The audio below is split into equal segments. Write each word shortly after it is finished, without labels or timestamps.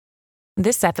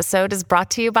This episode is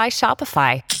brought to you by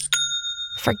Shopify.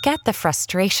 Forget the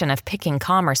frustration of picking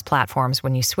commerce platforms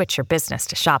when you switch your business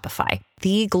to Shopify,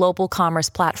 the global commerce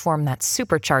platform that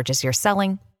supercharges your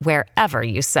selling wherever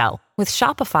you sell. With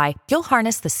Shopify, you'll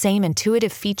harness the same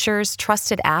intuitive features,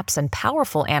 trusted apps, and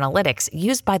powerful analytics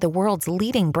used by the world's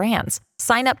leading brands.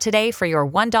 Sign up today for your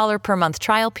 $1 per month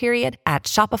trial period at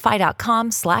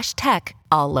shopify.com/tech,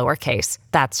 all lowercase.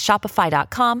 That's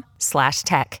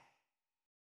shopify.com/tech.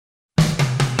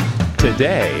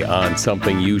 Today on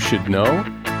Something You Should Know,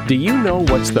 do you know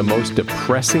what's the most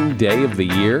depressing day of the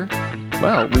year?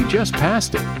 Well, we just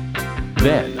passed it.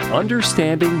 Then,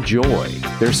 understanding joy.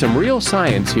 There's some real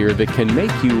science here that can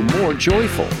make you more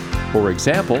joyful. For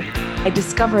example, I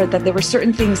discovered that there were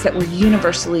certain things that were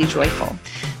universally joyful.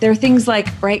 There are things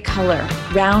like bright color,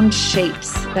 round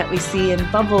shapes that we see in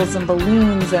bubbles and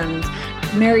balloons and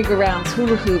merry-go-rounds,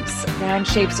 hula hoops. Round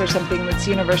shapes are something that's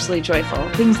universally joyful.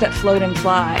 Things that float and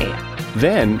fly.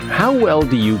 Then, how well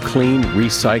do you clean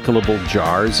recyclable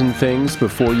jars and things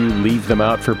before you leave them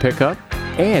out for pickup?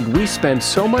 And we spend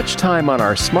so much time on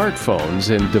our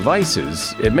smartphones and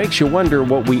devices, it makes you wonder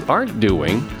what we aren't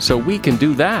doing so we can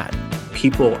do that.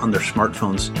 People on their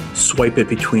smartphones swipe it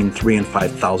between 3,000 and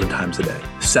 5,000 times a day.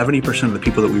 70% of the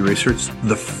people that we research,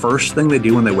 the first thing they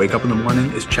do when they wake up in the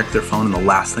morning is check their phone, and the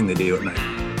last thing they do at night.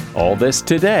 All this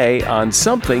today on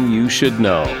Something You Should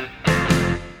Know.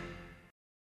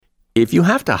 If you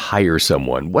have to hire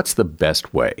someone, what's the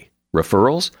best way?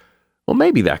 Referrals? Well,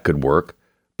 maybe that could work.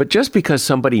 But just because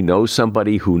somebody knows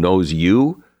somebody who knows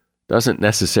you doesn't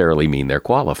necessarily mean they're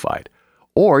qualified.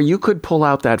 Or you could pull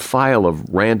out that file of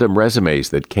random resumes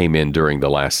that came in during the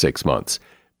last 6 months.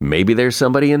 Maybe there's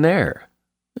somebody in there.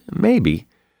 Maybe.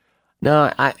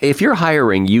 Now, if you're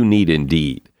hiring, you need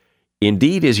Indeed.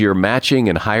 Indeed is your matching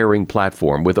and hiring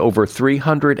platform with over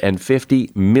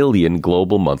 350 million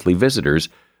global monthly visitors,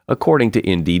 according to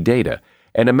Indeed data,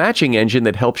 and a matching engine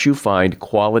that helps you find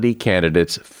quality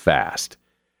candidates fast.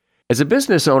 As a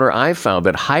business owner, I've found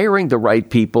that hiring the right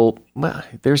people, well,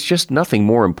 there's just nothing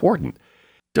more important.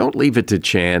 Don't leave it to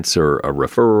chance or a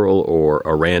referral or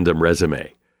a random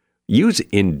resume. Use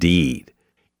Indeed.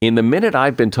 In the minute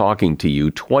I've been talking to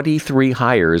you, 23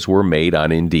 hires were made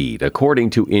on Indeed,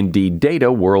 according to Indeed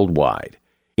data worldwide.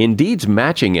 Indeed's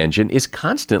matching engine is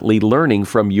constantly learning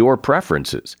from your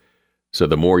preferences. So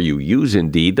the more you use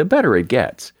Indeed, the better it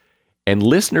gets. And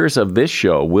listeners of this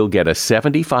show will get a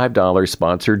 $75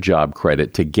 sponsored job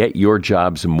credit to get your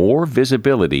jobs more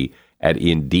visibility at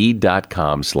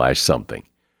Indeed.com/something.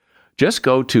 Just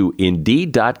go to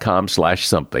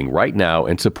Indeed.com/something right now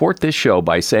and support this show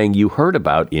by saying you heard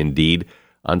about Indeed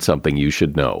on Something You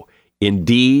Should Know.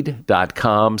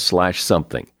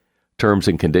 Indeed.com/something. Terms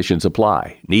and conditions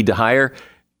apply. Need to hire?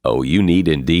 Oh, you need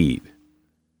Indeed.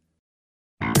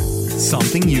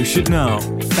 Something you should know.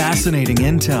 Fascinating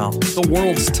intel, the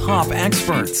world's top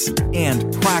experts,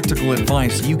 and practical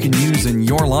advice you can use in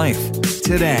your life.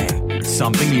 Today,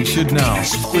 Something You Should Know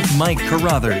with Mike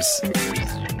Carruthers.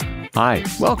 Hi,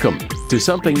 welcome to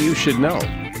Something You Should Know.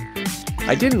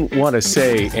 I didn't want to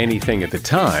say anything at the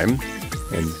time,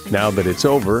 and now that it's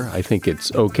over, I think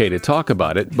it's okay to talk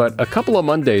about it, but a couple of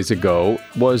Mondays ago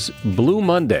was Blue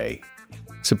Monday.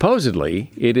 Supposedly,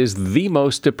 it is the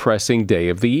most depressing day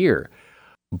of the year.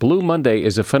 Blue Monday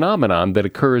is a phenomenon that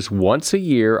occurs once a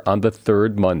year on the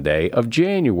third Monday of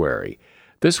January.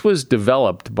 This was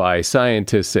developed by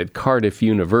scientists at Cardiff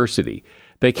University.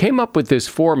 They came up with this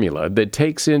formula that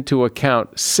takes into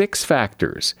account 6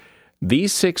 factors.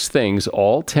 These 6 things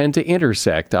all tend to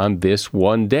intersect on this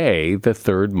one day, the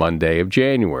third Monday of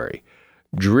January.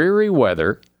 Dreary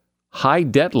weather, high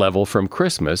debt level from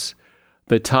Christmas,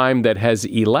 the time that has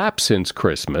elapsed since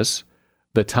Christmas,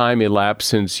 the time elapsed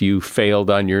since you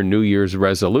failed on your New Year's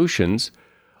resolutions,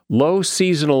 low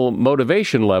seasonal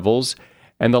motivation levels,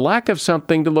 and the lack of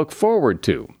something to look forward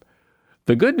to.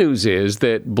 The good news is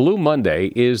that Blue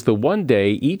Monday is the one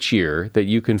day each year that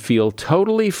you can feel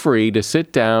totally free to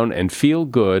sit down and feel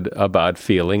good about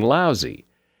feeling lousy.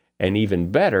 And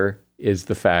even better is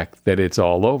the fact that it's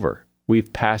all over.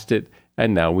 We've passed it,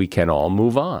 and now we can all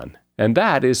move on. And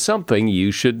that is something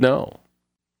you should know.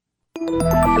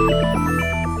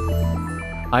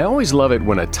 I always love it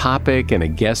when a topic and a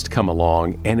guest come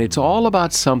along and it's all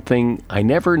about something I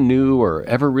never knew or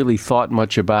ever really thought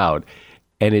much about,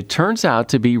 and it turns out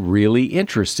to be really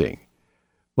interesting.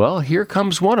 Well, here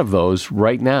comes one of those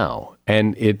right now,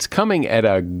 and it's coming at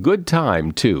a good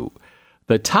time too.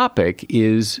 The topic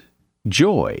is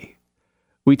joy.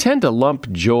 We tend to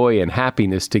lump joy and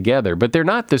happiness together, but they're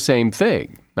not the same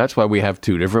thing. That's why we have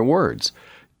 2 different words.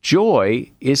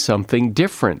 Joy is something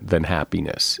different than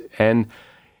happiness. And,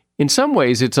 In some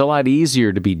ways, it's a lot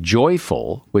easier to be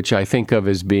joyful, which I think of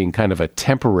as being kind of a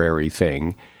temporary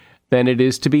thing, than it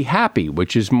is to be happy,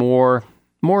 which is more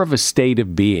of a state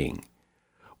of being.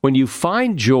 When you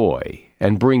find joy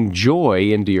and bring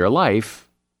joy into your life,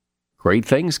 great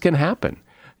things can happen.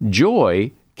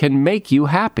 Joy can make you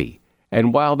happy.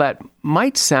 And while that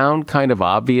might sound kind of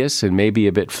obvious and maybe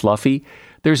a bit fluffy,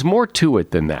 there's more to it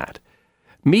than that.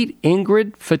 Meet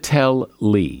Ingrid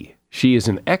Fetell-Lee. She is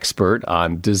an expert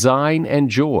on design and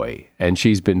joy, and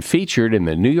she's been featured in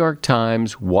the New York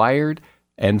Times, Wired,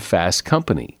 and Fast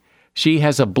Company. She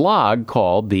has a blog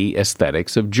called The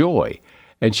Aesthetics of Joy,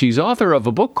 and she's author of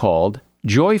a book called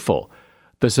Joyful: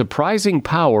 The Surprising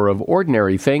Power of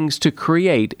Ordinary Things to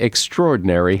Create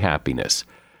Extraordinary Happiness.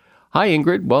 Hi,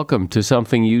 Ingrid. Welcome to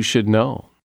Something You Should Know.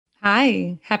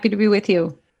 Hi, happy to be with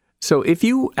you. So if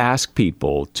you ask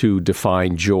people to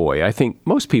define joy, I think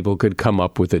most people could come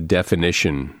up with a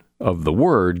definition of the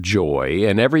word joy,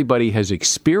 and everybody has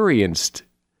experienced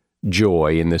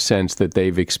joy in the sense that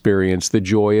they've experienced the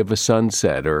joy of a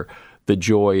sunset or the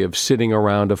joy of sitting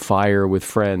around a fire with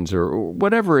friends or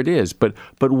whatever it is. But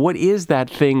what is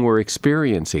that thing we're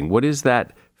experiencing? What is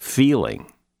that feeling?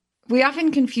 We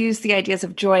often confuse the ideas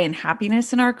of joy and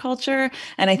happiness in our culture,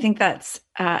 and I think that's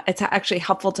it's actually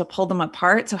helpful to pull them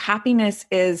apart. So happiness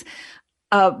is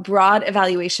a broad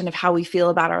evaluation of how we feel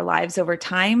about our lives over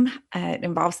time. It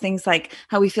involves things like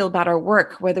how we feel about our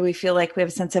work, whether we feel like we have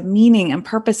a sense of meaning and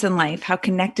purpose in life, how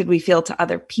connected we feel to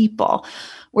other people.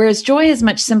 Whereas joy is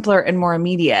much simpler and more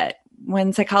immediate.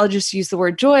 When psychologists use the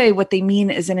word joy, what they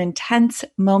mean is an intense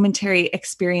momentary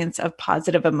experience of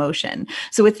positive emotion.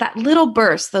 So it's that little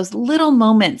burst, those little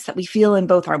moments that we feel in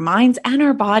both our minds and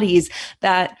our bodies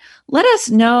that let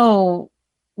us know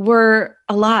we're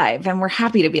alive and we're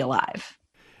happy to be alive.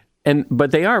 But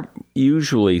they are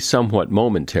usually somewhat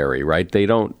momentary, right? They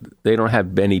don't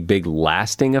have any big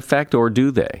lasting effect, or do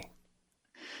they?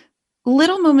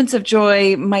 Little moments of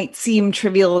joy might seem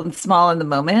trivial and small in the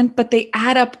moment, but they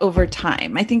add up over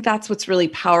time. I think that's what's really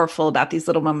powerful about these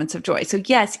little moments of joy. So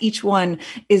yes, each one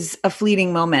is a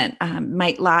fleeting moment,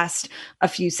 might last a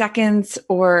few seconds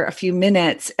or a few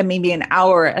minutes, and maybe an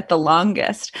hour at the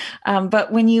longest.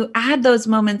 But when you add those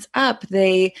moments up,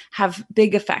 they have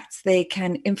big effects. They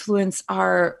can influence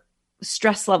our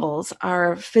stress levels,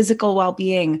 our physical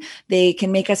well-being. They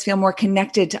can make us feel more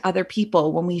connected to other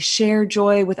people. When we share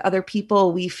joy with other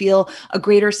people, we feel a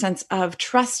greater sense of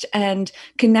trust and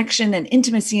connection and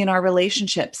intimacy in our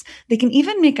relationships. They can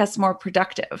even make us more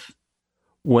productive.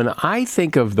 When I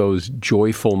think of those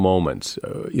joyful moments,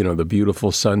 the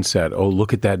beautiful sunset, oh,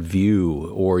 look at that view,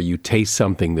 or you taste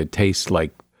something that tastes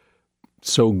like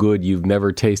so good you've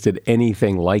never tasted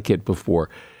anything like it before,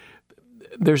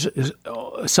 there's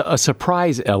a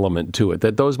surprise element to it,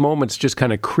 that those moments just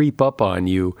kind of creep up on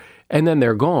you and then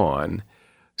they're gone.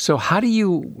 So how do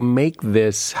you make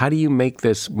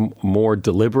this more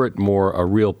deliberate, more a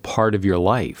real part of your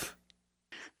life?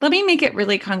 Let me make it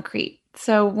really concrete.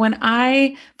 So when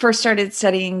I first started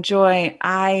studying joy,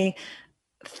 I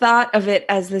thought of it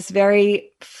as this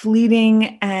very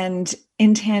fleeting and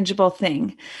intangible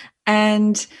thing.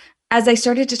 And as I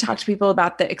started to talk to people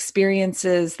about the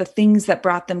experiences, the things that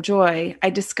brought them joy, I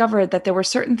discovered that there were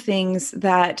certain things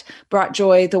that brought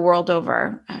joy the world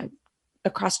over,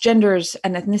 across genders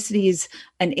and ethnicities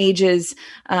and ages.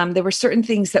 There were certain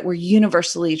things that were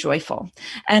universally joyful.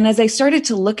 And as I started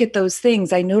to look at those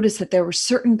things, I noticed that there were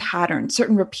certain patterns,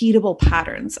 certain repeatable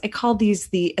patterns. I call these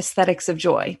the aesthetics of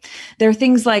joy. There are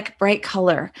things like bright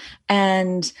color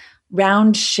and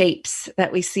round shapes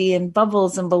that we see in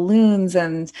bubbles and balloons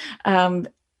and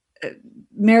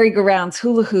merry-go-rounds,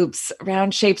 hula hoops.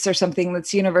 Round shapes are something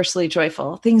that's universally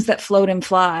joyful. Things that float and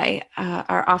fly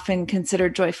are often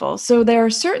considered joyful. So there are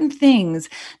certain things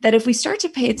that if we start to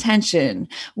pay attention,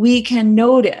 we can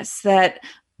notice that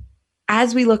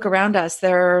as we look around us,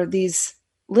 there are these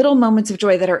little moments of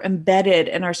joy that are embedded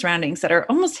in our surroundings, that are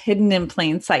almost hidden in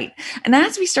plain sight. And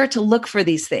as we start to look for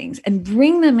these things and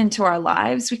bring them into our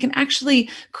lives, we can actually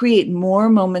create more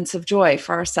moments of joy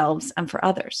for ourselves and for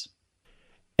others.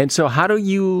 And so how do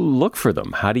you look for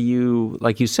them? How do you,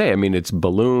 like you say, I mean, it's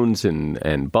balloons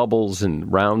and bubbles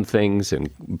and round things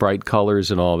and bright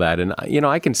colors and all that. And,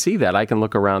 I can see that. I can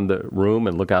look around the room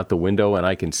and look out the window and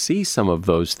I can see some of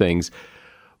those things.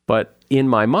 But in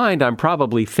my mind, I'm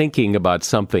probably thinking about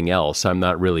something else. I'm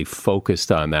not really focused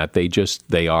on that.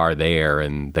 They are there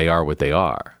and they are what they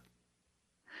are.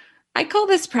 I call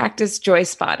this practice joy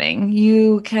spotting.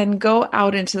 You can go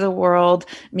out into the world.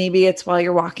 Maybe it's while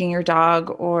you're walking your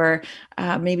dog, or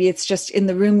maybe it's just in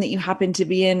the room that you happen to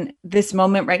be in this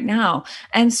moment right now,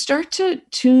 and start to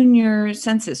tune your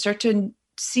senses, start to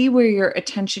see where your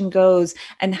attention goes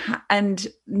and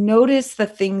notice the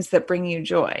things that bring you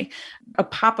joy. A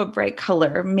pop of bright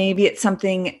color, maybe it's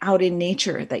something out in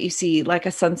nature that you see, like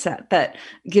a sunset, that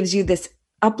gives you this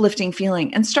uplifting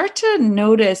feeling, and start to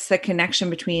notice the connection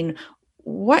between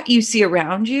what you see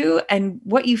around you and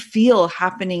what you feel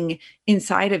happening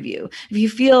inside of you. If you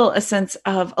feel a sense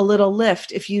of a little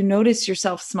lift, if you notice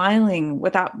yourself smiling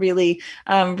without really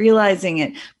realizing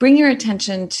it, bring your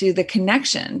attention to the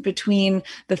connection between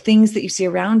the things that you see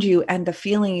around you and the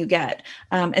feeling you get,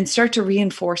 and start to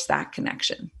reinforce that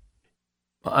connection.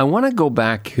 I want to go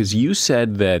back because you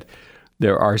said that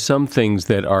there are some things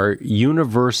that are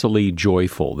universally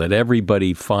joyful, that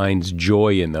everybody finds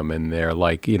joy in them, and they're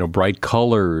like, bright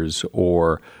colors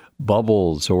or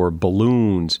bubbles or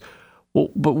balloons.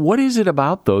 Well, but what is it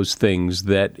about those things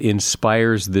that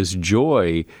inspires this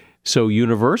joy so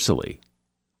universally?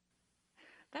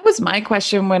 That was my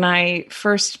question when I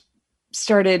first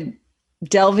started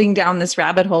delving down this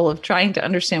rabbit hole of trying to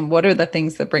understand what are the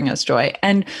things that bring us joy.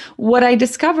 And what I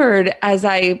discovered as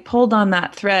I pulled on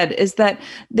that thread is that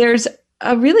there's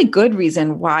a really good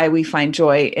reason why we find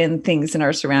joy in things in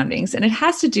our surroundings. And it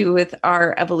has to do with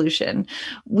our evolution.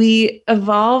 We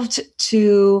evolved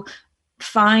to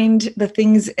find the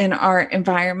things in our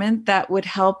environment that would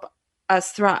help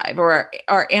us thrive, or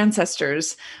our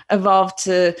ancestors evolved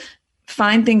to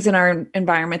find things in our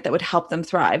environment that would help them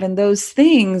thrive. And those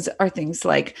things are things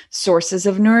like sources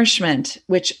of nourishment,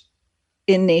 which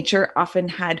in nature often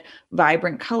had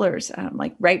vibrant colors,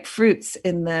 like ripe fruits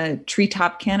in the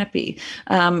treetop canopy,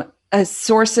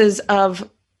 sources of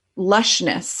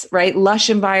lushness, right? Lush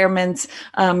environments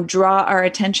draw our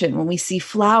attention. When we see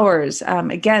flowers,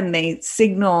 again, they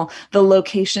signal the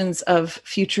locations of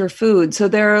future food. So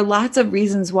there are lots of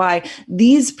reasons why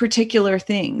these particular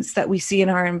things that we see in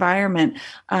our environment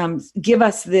give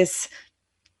us this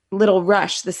little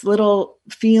rush, this little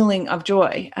feeling of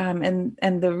joy.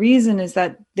 And the reason is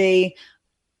that they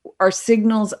are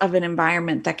signals of an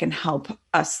environment that can help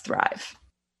us thrive.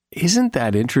 Isn't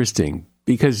that interesting?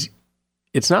 Because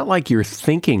it's not like you're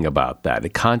thinking about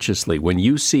that consciously. When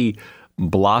you see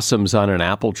blossoms on an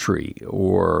apple tree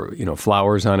or,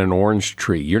 flowers on an orange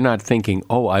tree, you're not thinking,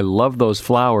 oh, I love those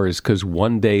flowers because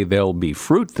one day there'll be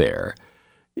fruit there.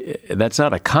 That's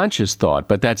not a conscious thought,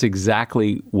 but that's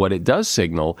exactly what it does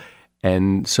signal.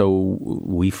 And so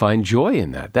we find joy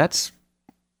in that. That's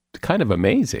kind of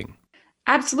amazing.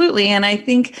 Absolutely. And I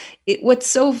think what's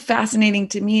so fascinating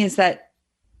to me is that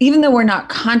even though we're not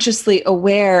consciously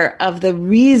aware of the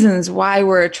reasons why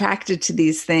we're attracted to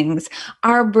these things,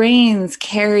 our brains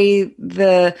carry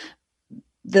the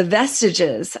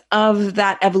vestiges of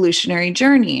that evolutionary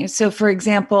journey. So, for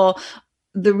example,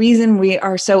 the reason we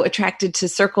are so attracted to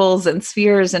circles and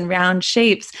spheres and round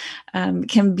shapes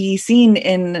can be seen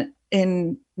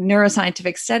in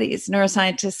neuroscientific studies.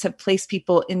 Neuroscientists have placed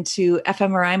people into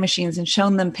fMRI machines and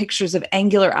shown them pictures of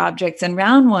angular objects and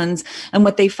round ones. And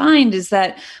what they find is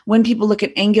that when people look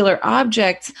at angular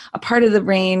objects, a part of the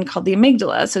brain called the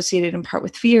amygdala, associated in part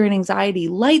with fear and anxiety,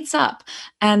 lights up.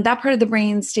 And that part of the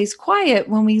brain stays quiet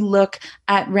when we look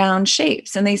at round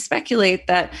shapes. And they speculate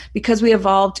that because we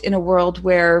evolved in a world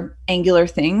where angular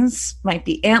things, might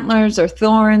be antlers or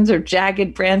thorns or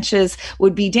jagged branches,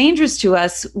 would be dangerous to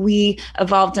us, we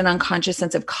evolved an unconscious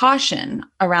sense of caution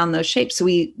around those shapes. So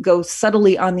we go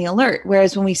subtly on the alert.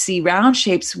 Whereas when we see round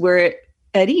shapes, we're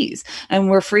at ease and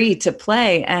we're free to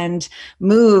play and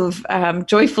move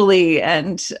joyfully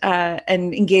and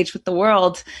engage with the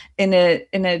world in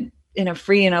a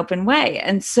free and open way.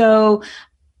 And so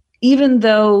even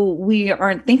though we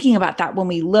aren't thinking about that when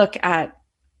we look at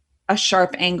a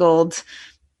sharp angled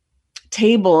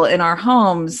table in our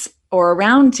homes or a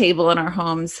round table in our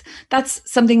homes, that's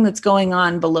something that's going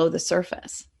on below the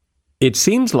surface. It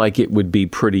seems like it would be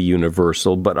pretty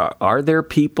universal, but are there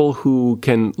people who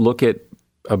can look at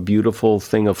a beautiful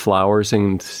thing of flowers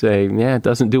and say, yeah, it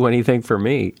doesn't do anything for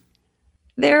me?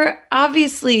 There are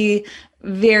obviously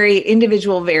very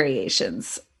individual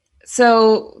variations.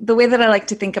 So the way that I like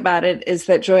to think about it is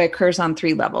that joy occurs on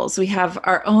three levels. We have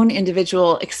our own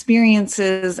individual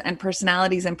experiences and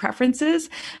personalities and preferences,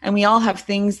 and we all have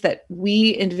things that we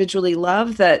individually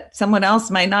love that someone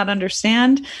else might not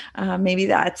understand. Maybe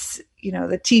that's,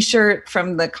 the t-shirt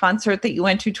from the concert that you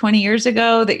went to 20 years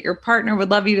ago that your partner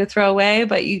would love you to throw away,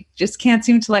 but you just can't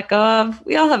seem to let go of.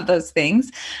 We all have those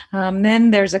things. Then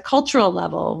there's a cultural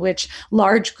level, which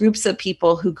large groups of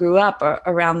people who grew up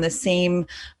around the same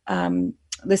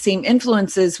the same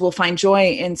influences will find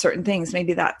joy in certain things.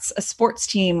 Maybe that's a sports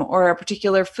team or a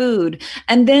particular food.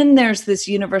 And then there's this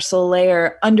universal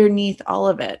layer underneath all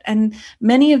of it. And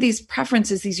many of these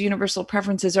preferences, these universal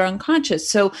preferences, are unconscious.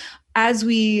 So as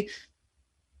we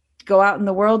go out in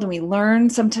the world and we learn,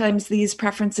 sometimes these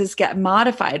preferences get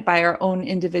modified by our own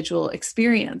individual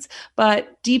experience.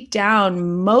 But deep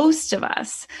down, most of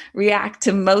us react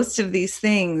to most of these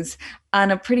things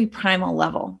on a pretty primal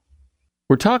level.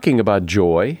 We're talking about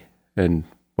joy, and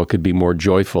what could be more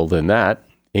joyful than that?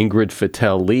 Ingrid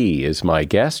Fetell-Lee is my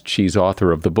guest. She's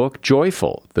author of the book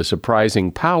Joyful: The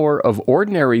Surprising Power of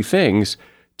Ordinary Things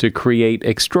to Create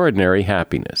Extraordinary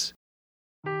Happiness.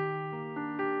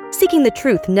 Seeking the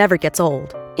truth never gets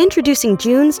old. Introducing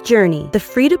June's Journey, the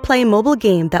free-to-play mobile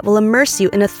game that will immerse you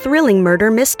in a thrilling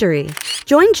murder mystery.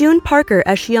 Join June Parker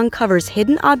as she uncovers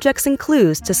hidden objects and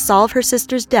clues to solve her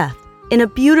sister's death in a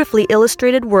beautifully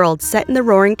illustrated world set in the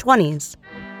Roaring '20s.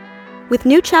 With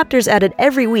new chapters added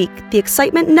every week, the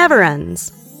excitement never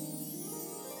ends.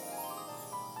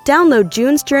 Download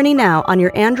June's Journey now on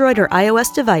your Android or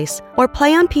iOS device, or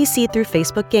play on PC through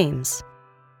Facebook Games.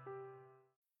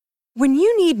 When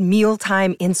you need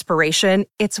mealtime inspiration,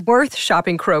 it's worth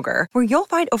shopping Kroger, where you'll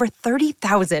find over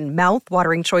 30,000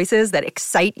 mouth-watering choices that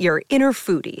excite your inner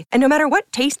foodie. And no matter what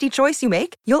tasty choice you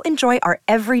make, you'll enjoy our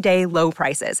everyday low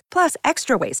prices, plus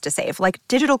extra ways to save, like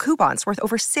digital coupons worth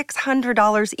over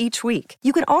 $600 each week.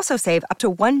 You can also save up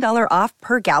to $1 off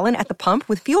per gallon at the pump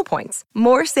with fuel points.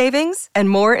 More savings and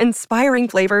more inspiring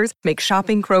flavors make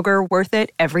shopping Kroger worth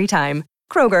it every time.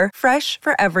 Kroger, fresh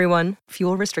for everyone.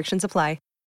 Fuel restrictions apply.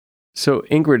 So,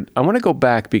 Ingrid, I want to go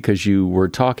back because you were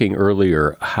talking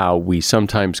earlier how we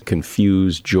sometimes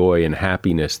confuse joy and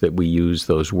happiness, that we use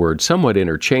those words somewhat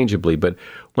interchangeably. But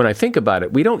when I think about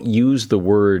it, we don't use the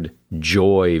word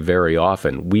joy very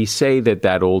often. We say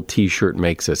that old T-shirt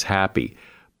makes us happy,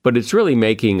 but it's really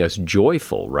making us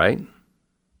joyful, right?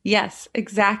 Yes,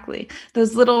 exactly.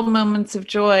 Those little moments of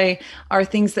joy are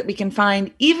things that we can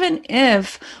find even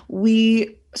if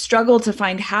we struggle to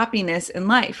find happiness in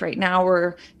life. Right now,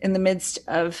 we're in the midst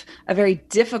of a very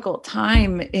difficult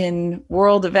time in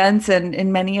world events and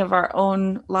in many of our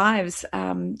own lives.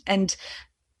 And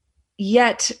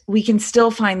yet we can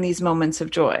still find these moments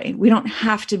of joy. We don't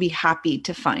have to be happy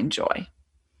to find joy.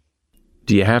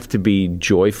 Do you have to be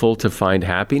joyful to find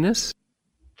happiness?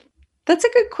 That's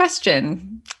a good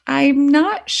question. I'm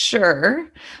not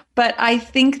sure, but I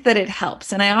think that it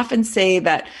helps. And I often say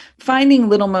that finding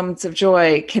little moments of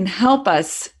joy can help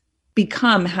us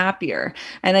become happier.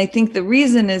 And I think the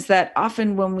reason is that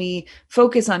often when we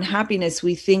focus on happiness,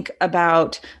 we think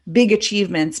about big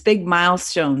achievements, big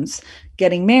milestones,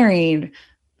 getting married,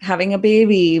 having a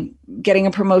baby, getting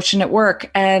a promotion at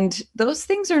work. And those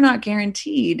things are not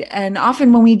guaranteed. And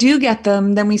often when we do get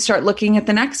them, then we start looking at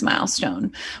the next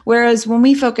milestone. Whereas when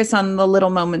we focus on the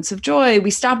little moments of joy, we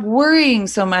stop worrying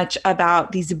so much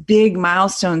about these big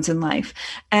milestones in life.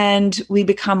 And we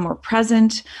become more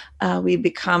present, we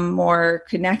become more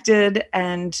connected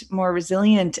and more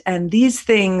resilient. And these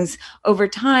things over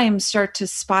time start to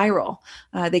spiral.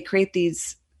 They create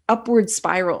these upward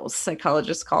spirals,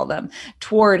 psychologists call them,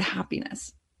 toward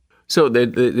happiness. So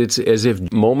it's as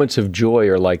if moments of joy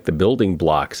are like the building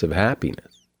blocks of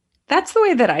happiness. That's the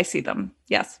way that I see them,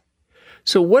 yes.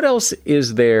 So what else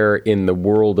is there in the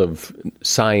world of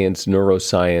science,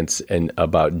 neuroscience, and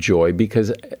about joy?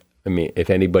 Because, I mean, if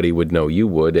anybody would know, you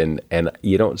would, and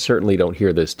you certainly don't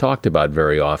hear this talked about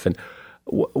very often.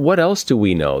 What else do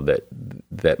we know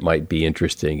that might be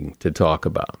interesting to talk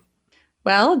about?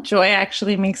 Well, joy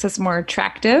actually makes us more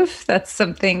attractive. That's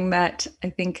something that I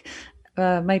think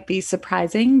might be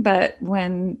surprising. But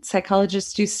when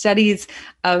psychologists do studies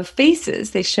of faces,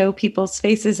 they show people's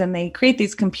faces and they create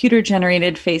these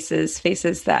computer-generated faces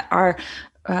that are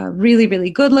really, really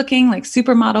good looking, like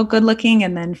supermodel good looking,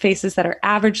 and then faces that are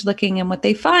average looking. And what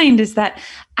they find is that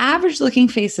average looking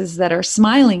faces that are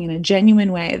smiling in a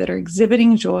genuine way, that are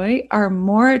exhibiting joy, are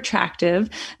more attractive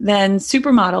than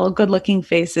supermodel good looking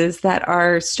faces that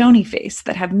are stony faced,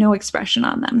 that have no expression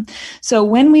on them. So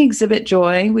when we exhibit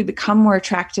joy, we become more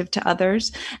attractive to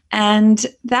others, and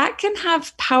that can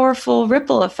have powerful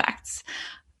ripple effects.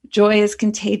 Joy is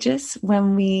contagious.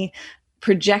 When we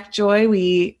project joy,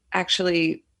 we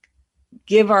actually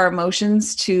give our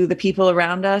emotions to the people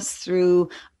around us through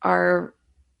our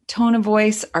tone of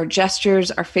voice, our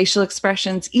gestures, our facial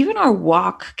expressions. Even our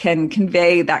walk can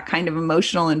convey that kind of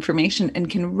emotional information and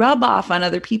can rub off on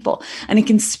other people, and it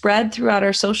can spread throughout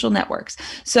our social networks.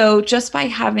 So just by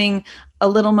having a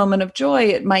little moment of joy,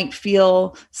 it might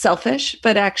feel selfish,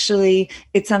 but actually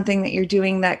it's something that you're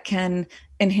doing that can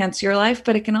enhance your life,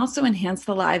 but it can also enhance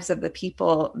the lives of the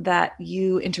people that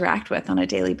you interact with on a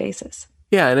daily basis.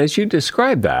 Yeah, and as you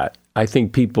describe that, I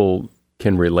think people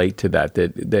can relate to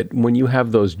that when you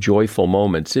have those joyful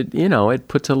moments, it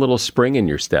puts a little spring in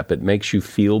your step. It makes you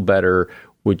feel better,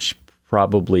 which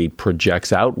probably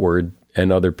projects outward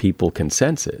and other people can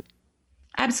sense it.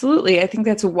 Absolutely. I think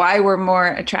that's why we're more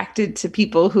attracted to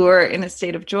people who are in a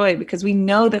state of joy, because we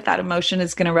know that emotion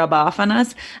is going to rub off on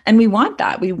us. And we want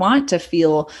that. We want to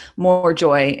feel more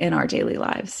joy in our daily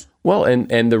lives. Well,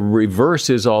 and the reverse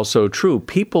is also true.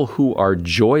 People who are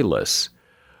joyless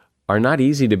are not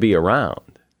easy to be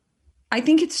around. I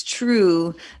think it's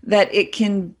true that it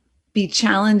can be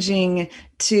challenging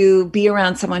to be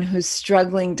around someone who's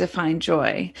struggling to find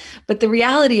joy. But the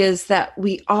reality is that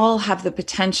we all have the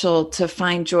potential to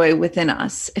find joy within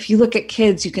us. If you look at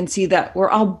kids, you can see that we're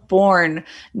all born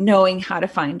knowing how to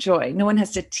find joy. No one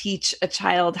has to teach a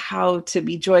child how to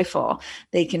be joyful.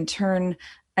 They can turn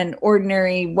an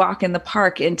ordinary walk in the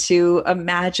park into a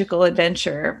magical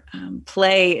adventure.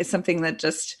 Play is something that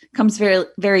just comes very,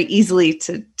 very easily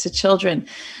to children.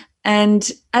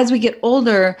 And as we get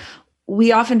older,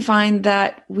 we often find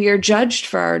that we are judged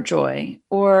for our joy,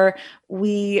 or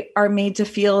we are made to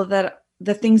feel that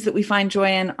the things that we find joy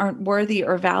in aren't worthy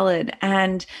or valid.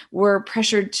 And we're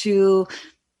pressured to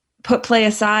put play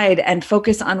aside and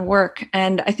focus on work.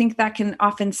 And I think that can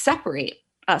often separate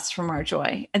us from our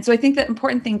joy. And so I think the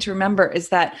important thing to remember is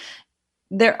that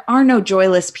there are no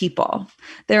joyless people.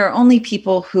 There are only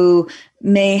people who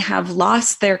may have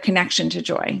lost their connection to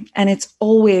joy. And it's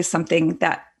always something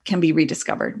that can be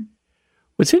rediscovered.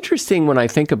 What's interesting when I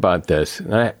think about this,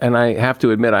 and I have to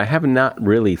admit, I have not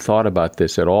really thought about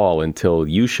this at all until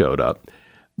you showed up,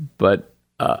 but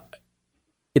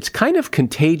it's kind of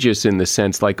contagious in the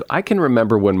sense, like I can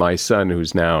remember when my son,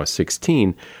 who's now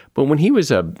 16, but when he was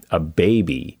a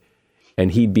baby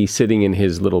and he'd be sitting in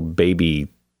his little baby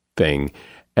thing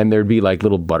and there'd be like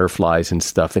little butterflies and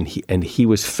stuff, and he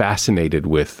was fascinated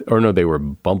with, or no, they were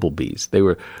bumblebees. They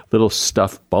were little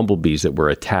stuffed bumblebees that were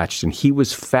attached, and he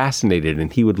was fascinated,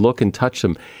 and he would look and touch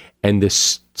them, and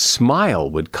this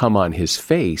smile would come on his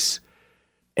face,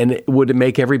 and it would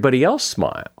make everybody else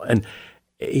smile. And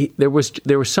there was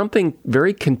something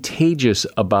very contagious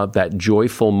about that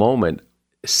joyful moment,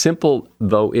 simple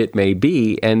though it may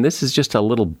be, and this is just a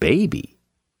little baby.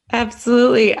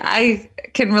 Absolutely. I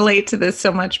can relate to this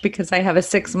so much because I have a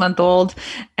 6-month-old,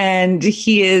 and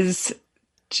he is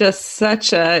just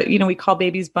such a, we call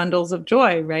babies bundles of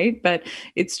joy, right? But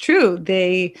it's true.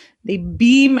 They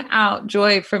beam out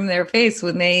joy from their face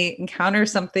when they encounter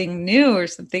something new or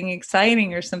something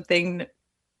exciting or something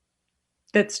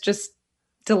that's just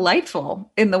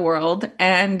delightful in the world,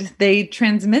 and they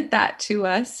transmit that to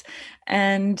us.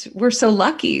 And we're so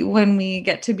lucky when we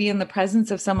get to be in the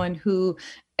presence of someone who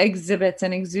exhibits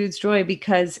and exudes joy,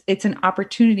 because it's an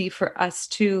opportunity for us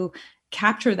to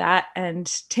capture that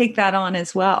and take that on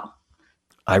as well.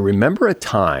 I remember a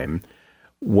time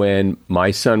when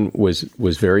my son was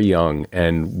very young,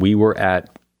 and we were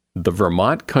at the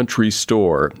Vermont Country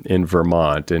Store in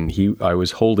Vermont, and I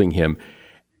was holding him,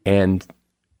 and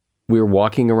we were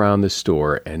walking around the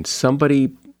store, and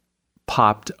somebody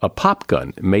popped a pop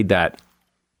gun, made that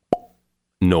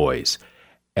noise.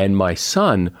 And my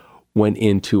son went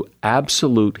into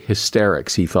absolute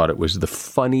hysterics. He thought it was the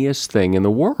funniest thing in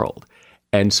the world.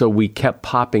 And so we kept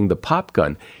popping the pop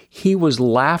gun. He was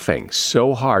laughing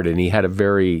so hard, and he had a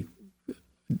very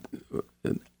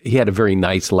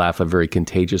nice laugh, a very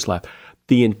contagious laugh.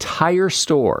 The entire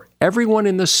store, everyone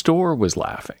in the store was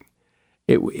laughing.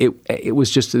 It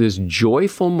was just this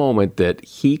joyful moment that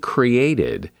he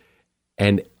created,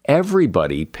 and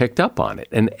everybody picked up on it.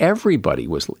 And everybody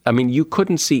you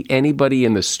couldn't see anybody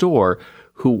in the store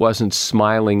who wasn't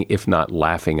smiling, if not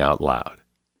laughing out loud.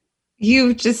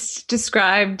 You've just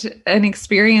described an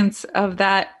experience of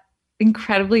that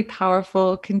incredibly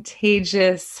powerful,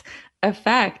 contagious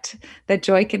effect that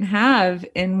joy can have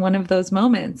in one of those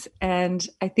moments. And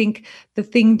I think the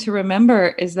thing to remember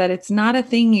is that it's not a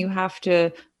thing you have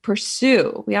to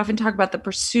pursue. We often talk about the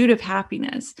pursuit of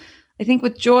happiness. I think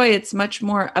with joy, it's much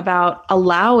more about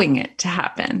allowing it to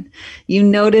happen. You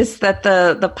notice that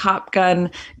the pop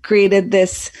gun created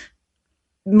this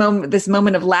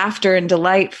moment of laughter and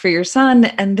delight for your son,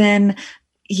 and then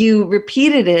you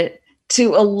repeated it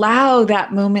to allow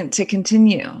that moment to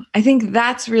continue. I think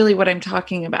that's really what I'm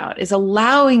talking about, is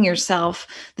allowing yourself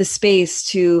the space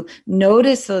to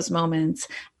notice those moments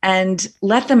and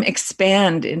let them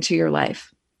expand into your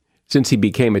life. Since he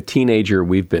became a teenager,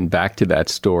 we've been back to that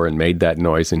store and made that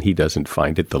noise, and he doesn't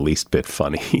find it the least bit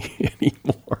funny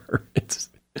anymore.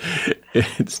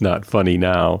 It's not funny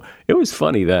now. It was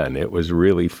funny then. It was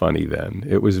really funny then.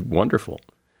 It was wonderful.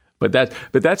 But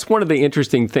that's one of the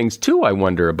interesting things too. I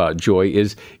wonder about joy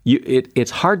is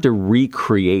it's hard to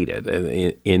recreate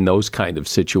it in those kind of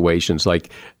situations.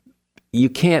 Like you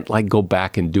can't like go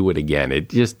back and do it again. It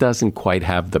just doesn't quite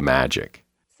have the magic.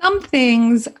 Some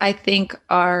things I think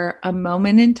are a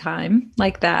moment in time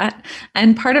like that.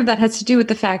 And part of that has to do with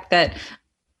the fact that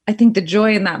I think the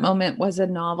joy in that moment was a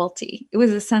novelty. It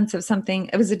was a sense of something.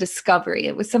 It was a discovery.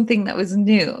 It was something that was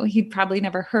new. He'd probably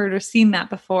never heard or seen that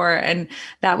before. And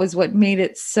that was what made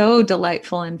it so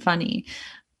delightful and funny.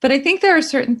 But I think there are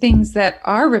certain things that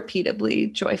are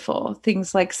repeatably joyful.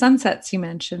 Things like sunsets you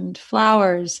mentioned,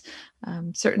 flowers,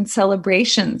 certain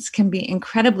celebrations can be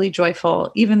incredibly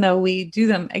joyful, even though we do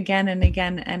them again and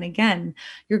again and again.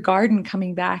 Your garden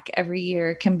coming back every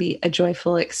year can be a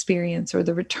joyful experience, or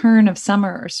the return of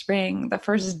summer or spring, the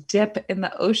first dip in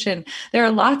the ocean. There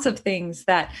are lots of things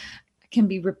that can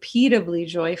be repeatably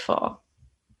joyful.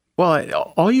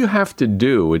 Well, all you have to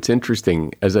do, it's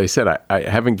interesting, as I said, I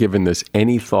haven't given this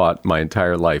any thought my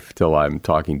entire life till I'm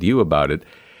talking to you about it.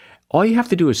 All you have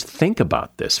to do is think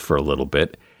about this for a little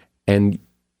bit, and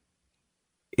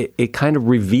it kind of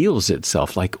reveals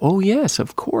itself like, oh, yes,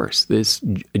 of course, this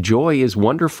joy is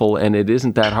wonderful and it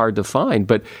isn't that hard to find.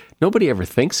 But nobody ever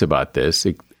thinks about this,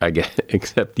 I guess,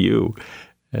 except you.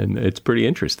 And it's pretty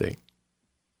interesting.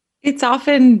 It's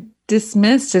often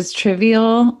dismissed as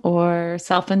trivial or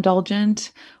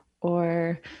self-indulgent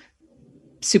or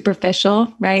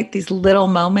superficial, right? These little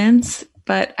moments.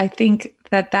 But I think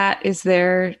that is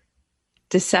their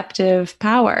deceptive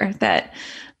power, that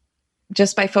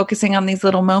just by focusing on these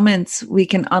little moments, we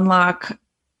can unlock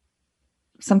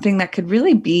something that could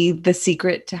really be the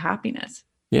secret to happiness.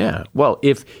 Yeah. Well,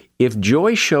 if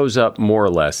joy shows up more or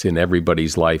less in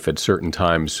everybody's life at certain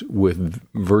times with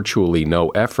virtually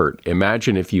no effort,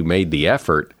 imagine if you made the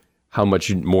effort, how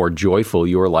much more joyful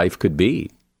your life could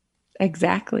be.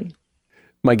 Exactly.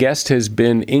 My guest has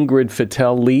been Ingrid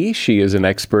Fetell-Lee. She is an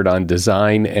expert on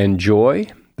design and joy.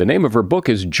 The name of her book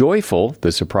is Joyful: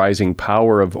 The Surprising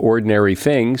Power of Ordinary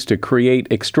Things to Create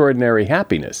Extraordinary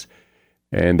Happiness.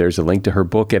 And there's a link to her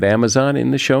book at Amazon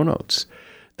in the show notes.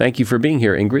 Thank you for being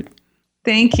here, Ingrid.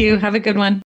 Thank you. Have a good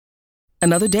one.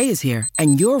 Another day is here,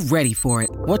 and you're ready for it.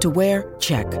 What to wear?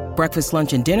 Check. Breakfast,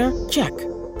 lunch, and dinner? Check.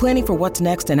 Planning for what's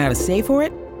next and how to save for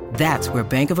it? That's where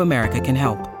Bank of America can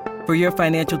help. For your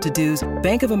financial to-dos,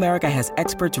 Bank of America has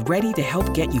experts ready to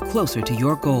help get you closer to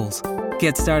your goals.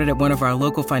 Get started at one of our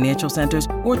local financial centers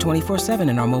or 24/7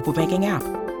 in our mobile banking app.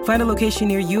 Find a location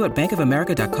near you at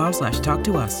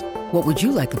bankofamerica.com/talktous. What would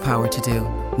you like the power to do?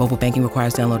 Mobile banking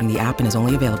requires downloading the app and is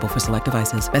only available for select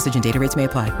devices. Message and data rates may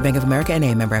apply. Bank of America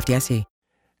NA, member FDIC.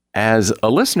 As a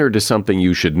listener to Something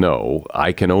You Should Know,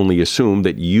 I can only assume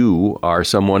that you are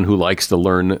someone who likes to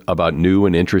learn about new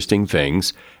and interesting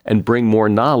things and bring more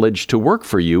knowledge to work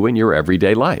for you in your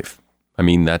everyday life. I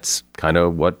mean, that's kind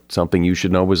of what Something You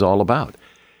Should Know is all about.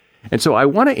 And so I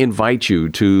want to invite you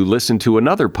to listen to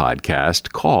another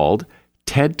podcast called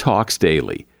TED Talks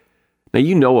Daily. Now,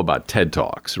 you know about TED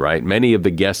Talks, right? Many of the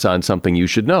guests on Something You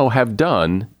Should Know have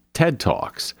done TED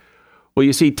Talks. Well,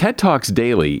 you see, TED Talks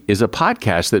Daily is a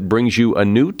podcast that brings you a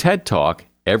new TED Talk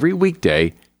every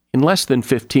weekday in less than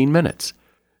 15 minutes.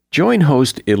 Join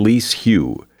host Elise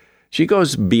Hu. She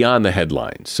goes beyond the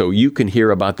headlines, so you can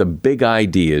hear about the big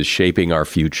ideas shaping our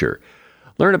future.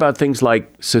 Learn about things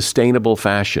like sustainable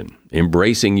fashion,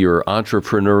 embracing your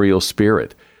entrepreneurial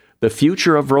spirit, the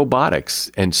future of robotics,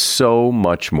 and so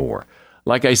much more.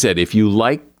 Like I said, if you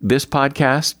like this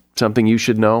podcast, Something You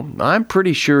Should Know, I'm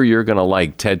pretty sure you're going to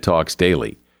like TED Talks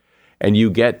Daily. And you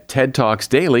get TED Talks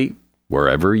Daily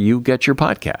wherever you get your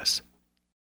podcasts.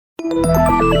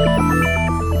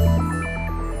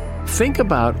 Think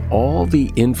about all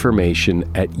the information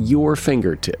at your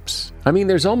fingertips. I mean,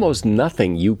 there's almost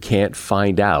nothing you can't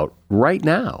find out right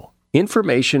now.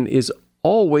 Information is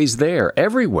always there,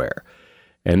 everywhere.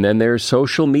 And then there's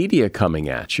social media coming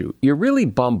at you. You're really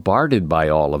bombarded by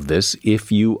all of this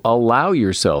if you allow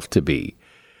yourself to be.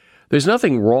 There's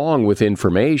nothing wrong with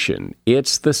information.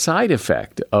 It's the side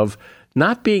effect of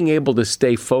not being able to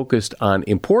stay focused on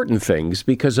important things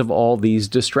because of all these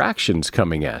distractions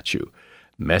coming at you.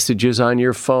 Messages on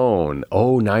your phone.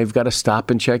 Oh, now you've got to stop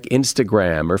and check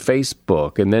Instagram or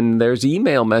Facebook. And then there's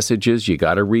email messages. You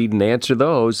got to read and answer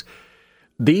those.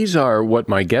 These are what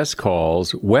my guest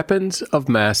calls weapons of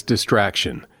mass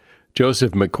distraction.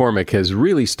 Joseph McCormick has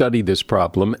really studied this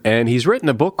problem, and he's written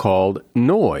a book called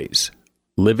Noise: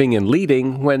 Living and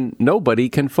Leading When Nobody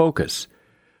Can Focus.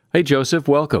 Hey, Joseph,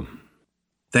 welcome.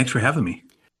 Thanks for having me.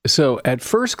 So at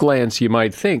first glance, you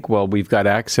might think, well, we've got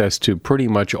access to pretty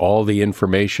much all the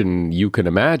information you can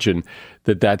imagine,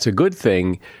 that's a good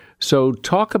thing. So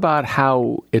talk about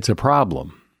how it's a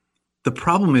problem. The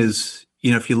problem is,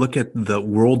 if you look at the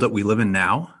world that we live in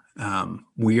now,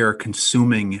 we are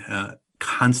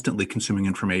constantly consuming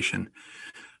information.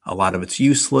 A lot of it's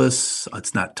useless.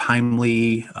 It's not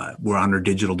timely. We're on our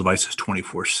digital devices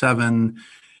 24/7.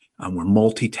 We're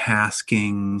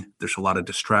multitasking. There's a lot of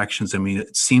distractions. I mean,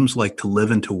 it seems like to live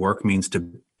and to work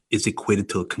is equated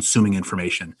to consuming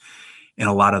information. And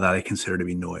a lot of that I consider to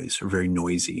be noise, or very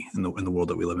noisy in the world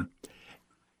that we live in.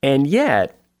 And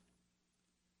yet,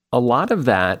 a lot of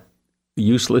that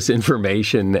useless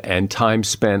information and time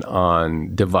spent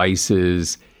on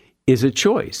devices is a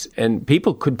choice. And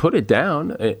people could put it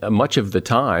down much of the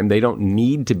time. They don't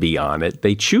need to be on it.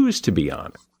 They choose to be on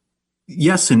it.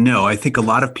 Yes and no. I think a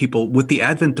lot of people, with the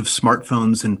advent of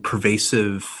smartphones and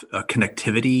pervasive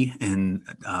connectivity and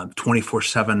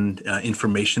 24/7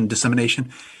 information dissemination,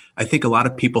 I think a lot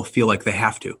of people feel like they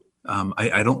have to.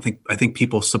 I think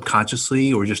people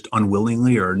subconsciously or just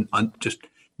unwillingly or just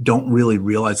don't really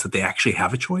realize that they actually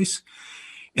have a choice.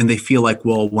 And they feel like,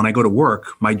 well, when I go to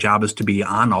work, my job is to be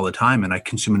on all the time and I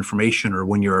consume information. Or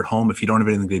when you're at home, if you don't have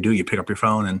anything to do, you pick up your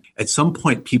phone. And at some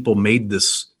point, people made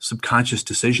this subconscious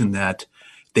decision that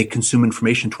they consume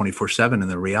information 24/7.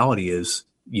 And the reality is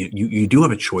you do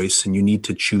have a choice, and you need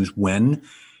to choose when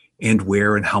and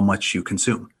where and how much you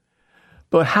consume.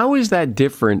 But how is that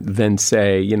different than,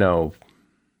 say,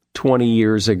 20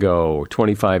 years ago,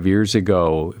 25 years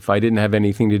ago? If I didn't have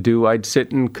anything to do, I'd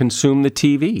sit and consume the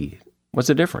TV. What's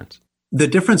the difference? The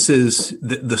difference is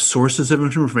the sources of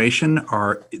information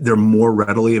they're more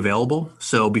readily available.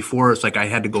 So before, it's like I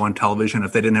had to go on television.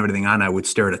 If they didn't have anything on, I would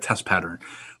stare at a test pattern.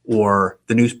 Or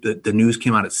the news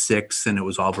came out at 6 and it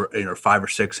was over, 5 or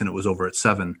 6 and it was over at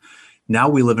 7. Now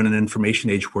we live in an information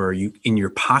age where you, in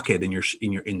your pocket,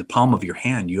 in the palm of your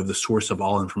hand, you have the source of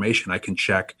all information. I can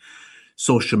check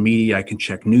social media, I can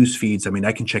check news feeds. I mean,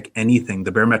 I can check anything,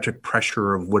 the barometric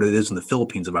pressure of what it is in the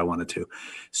Philippines if I wanted to.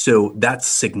 So that's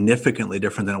significantly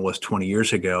different than it was 20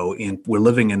 years ago. And we're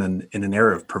living in an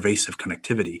era of pervasive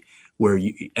connectivity where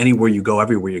anywhere you go,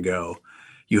 everywhere you go,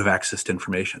 you have access to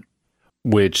information.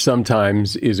 Which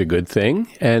sometimes is a good thing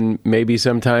and maybe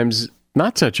sometimes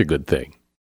not such a good thing.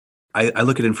 I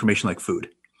look at information like food.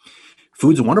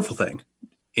 Food's a wonderful thing.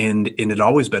 And it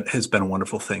always has been a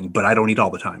wonderful thing, but I don't eat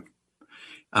all the time.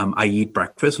 I eat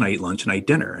breakfast and I eat lunch and I eat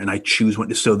dinner, and I choose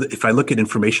when. So if I look at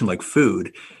information like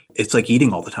food, it's like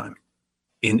eating all the time.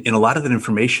 And a lot of that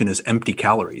information is empty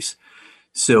calories.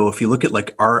 So if you look at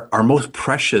like our most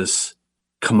precious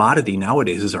commodity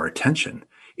nowadays is our attention.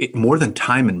 More than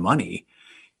time and money,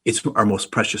 it's our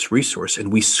most precious resource,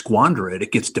 and we squander it.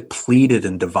 It gets depleted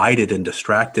and divided and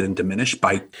distracted and diminished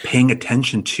by paying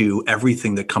attention to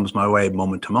everything that comes my way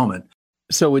moment to moment.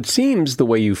 So it seems the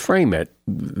way you frame it,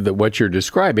 that what you're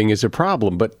describing is a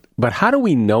problem. But how do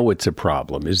we know it's a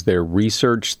problem? Is there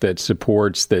research that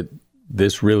supports that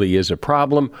this really is a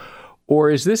problem? Or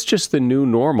is this just the new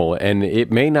normal? And it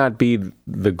may not be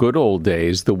the good old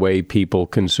days, the way people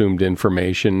consumed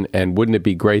information. And wouldn't it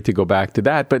be great to go back to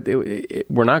that? But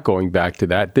we're not going back to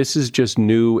that. This is just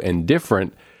new and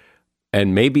different.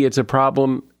 And maybe it's a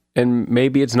problem and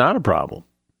maybe it's not a problem.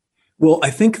 Well,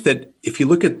 I think that if you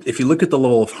look at the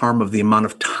level of harm of the amount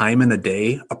of time in a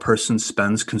day a person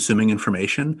spends consuming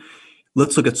information,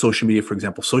 let's look at social media, for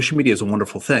example. Social media is a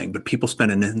wonderful thing, but people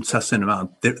spend an incessant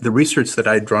amount. The research that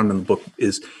I drawn in the book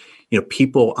is,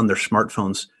 people on their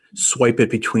smartphones swipe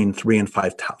it between 3,000 and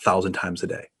 5,000 times a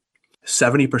day.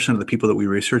 70% of the people that we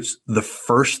research, the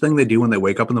first thing they do when they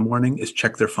wake up in the morning is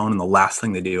check their phone, and the last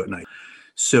thing they do at night.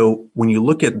 So when you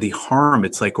look at the harm,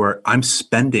 it's like where I'm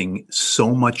spending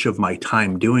so much of my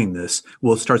time doing this.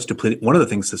 Well, it starts depleting. One of the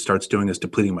things that starts doing is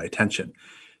depleting my attention.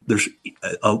 There's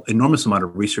an enormous amount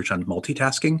of research on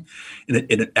multitasking, and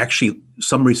it actually,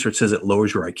 some research says it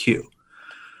lowers your IQ.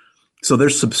 So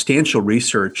there's substantial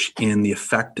research in the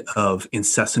effect of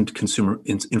incessant consumer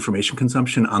information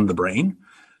consumption on the brain,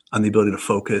 on the ability to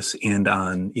focus, and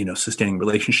on sustaining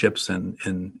relationships, and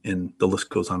the list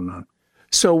goes on and on.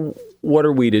 So what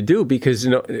are we to do? Because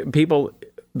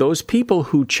those people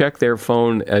who check their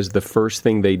phone as the first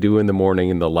thing they do in the morning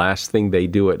and the last thing they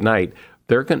do at night,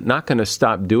 they're not going to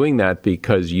stop doing that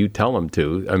because you tell them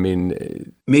to. I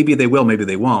mean, maybe they will, maybe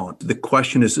they won't. The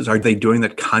question is are they doing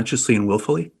that consciously and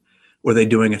willfully, or are they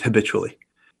doing it habitually?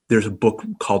 There's a book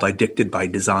called Addicted by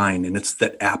Design, and it's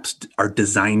that apps are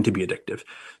designed to be addictive.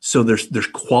 So there's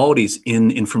qualities in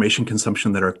information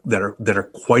consumption that are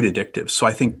quite addictive. So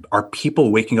I think, are people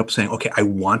waking up saying, okay, I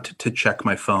want to check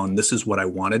my phone. This is what I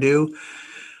want to do.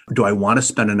 Do I want to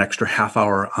spend an extra half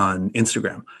hour on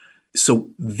Instagram? So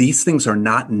these things are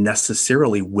not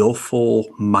necessarily willful,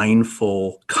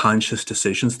 mindful, conscious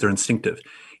decisions. They're instinctive.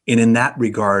 And in that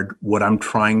regard, what I'm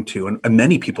trying to, and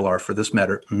many people are for this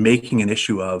matter, making an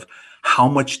issue of how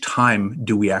much time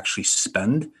do we actually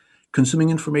spend consuming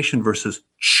information versus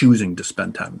choosing to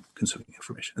spend time consuming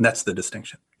information. And that's the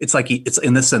distinction. It's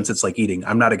in this sense, it's like eating.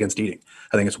 I'm not against eating.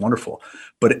 I think it's wonderful,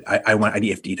 but I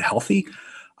have to eat healthy.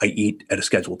 I eat at a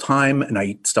scheduled time, and I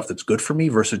eat stuff that's good for me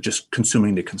versus just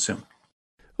consuming to consume.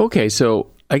 Okay,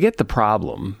 so I get the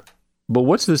problem, but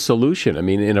what's the solution? I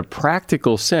mean, in a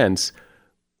practical sense,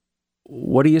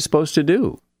 what are you supposed to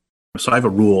do? So I have a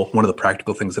rule. One of the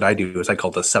practical things that I do is I call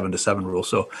it the 7-to-7 rule.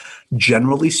 So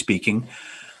generally speaking,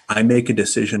 I make a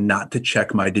decision not to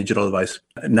check my digital device,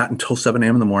 not until 7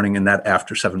 a.m. in the morning and not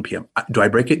after 7 p.m. Do I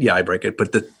break it? Yeah, I break it.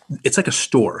 But it's like a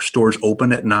store. Stores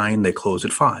open at 9, they close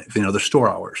at 5. They're store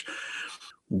hours.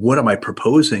 What am I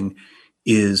proposing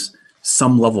is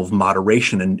some level of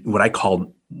moderation. And what I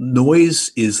call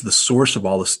noise is the source of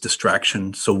all this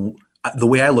distraction. So the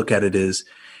way I look at it is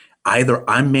either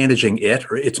I'm managing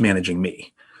it or it's managing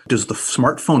me. Does the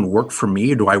smartphone work for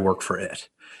me or do I work for it?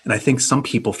 And I think some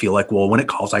people feel like, well, when it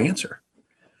calls, I answer.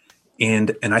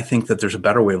 And I think that there's a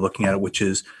better way of looking at it, which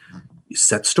is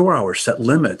set store hours, set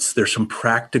limits. There's some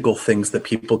practical things that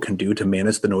people can do to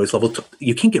manage the noise level.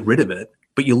 You can't get rid of it,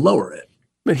 but you lower it.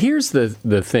 But here's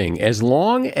the thing. As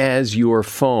long as your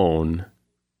phone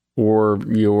or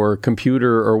your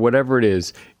computer or whatever it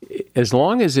is, as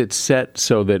long as it's set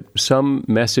so that some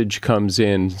message comes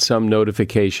in, some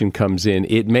notification comes in,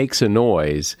 it makes a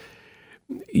noise,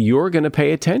 you're going to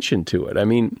pay attention to it. I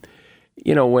mean,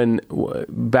 when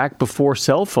back before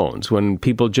cell phones, when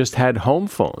people just had home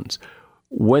phones,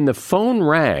 when the phone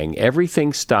rang,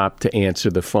 everything stopped to answer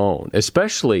the phone,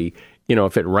 especially,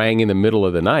 if it rang in the middle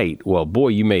of the night. Well, boy,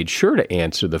 you made sure to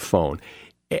answer the phone.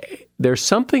 There's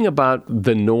something about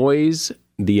the noise,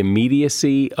 the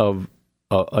immediacy of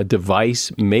a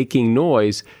device making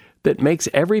noise that makes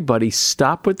everybody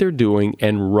stop what they're doing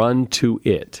and run to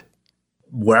it.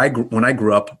 When I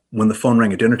grew up, when the phone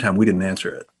rang at dinner time, we didn't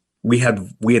answer it. We had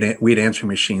answering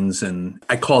machines, and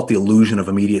I call it the illusion of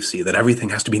immediacy, that everything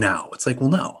has to be now. It's like, well,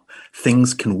 no,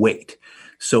 things can wait.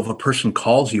 So if a person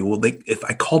calls you, if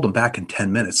I called them back in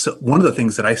 10 minutes. So one of the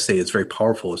things that I say is very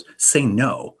powerful is say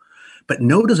no, but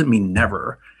no doesn't mean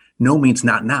never. No means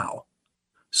not now.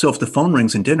 So if the phone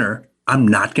rings in dinner, I'm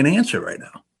not going to answer right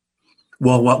now.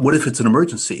 Well, what if it's an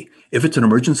emergency? If it's an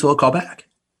emergency, I'll call back.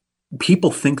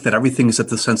 People think that everything is at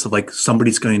the sense of like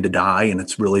somebody's going to die and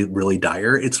it's really, really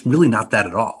dire. It's really not that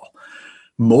at all.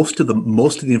 Most of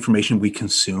the information we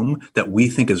consume that we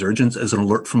think is urgent is an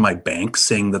alert from my bank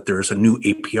saying that there's a new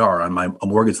APR on a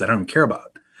mortgage that I don't even care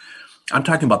about. I'm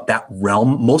talking about that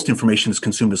realm. Most information is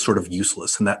consumed as sort of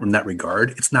useless in that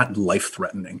regard. It's not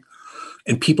life-threatening.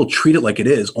 And people treat it like it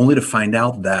is, only to find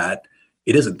out that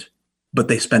it isn't. But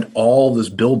they spend all this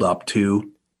buildup to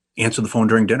answer the phone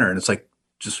during dinner. And it's like,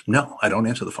 just no, I don't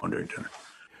answer the phone during dinner.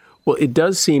 Well, it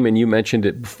does seem, and you mentioned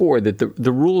it before, that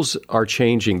the rules are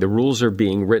changing. The rules are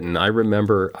being written. I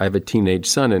remember, I have a teenage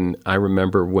son, and I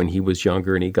remember when he was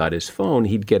younger and he got his phone,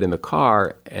 he'd get in the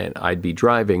car and I'd be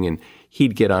driving and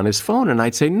he'd get on his phone and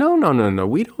I'd say, no,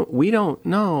 we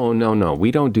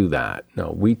don't do that.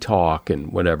 No, we talk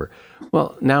and whatever.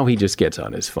 Well, now he just gets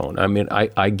on his phone. I mean,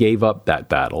 I gave up that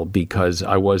battle because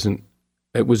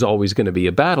it was always going to be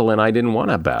a battle and I didn't want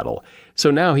a battle.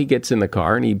 So now he gets in the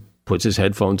car and he puts his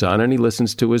headphones on and he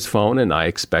listens to his phone, and I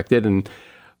expect it and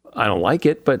I don't like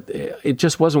it, but it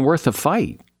just wasn't worth the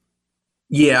fight.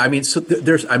 Yeah, I mean, so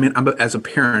as a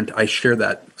parent, I share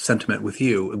that sentiment with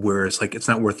you, where it's like, it's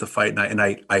not worth the fight. And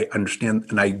I understand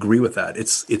and I agree with that.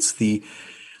 It's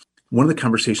one of the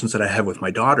conversations that I have with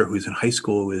my daughter who's in high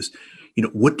school is,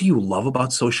 what do you love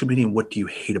about social media and what do you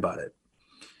hate about it?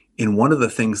 And one of the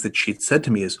things that she said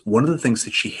to me is, one of the things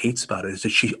that she hates about it is that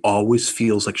she always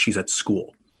feels like she's at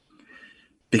school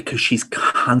because she's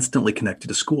constantly connected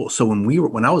to school. So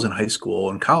when I was in high school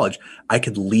and college, I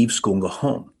could leave school and go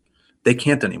home. They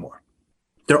can't anymore.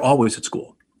 They're always at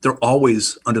school. They're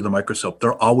always under the microscope.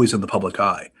 They're always in the public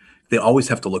eye. They always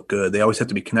have to look good. They always have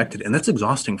to be connected. And that's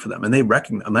exhausting for them. And they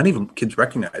recognize, not even kids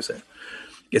recognize it.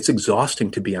 It's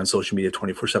exhausting to be on social media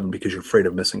 24/7 because you're afraid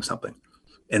of missing something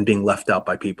and being left out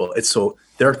by people. So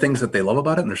there are things that they love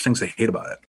about it and there's things they hate about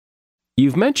it.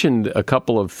 You've mentioned a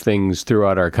couple of things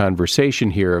throughout our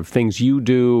conversation here of things you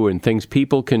do and things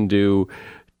people can do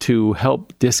to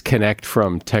help disconnect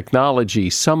from technology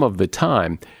some of the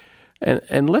time.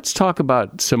 And let's talk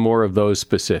about some more of those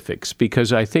specifics,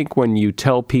 because I think when you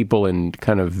tell people in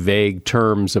kind of vague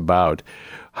terms about,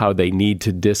 how they need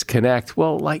to disconnect.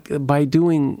 Well, like by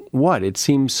doing what? It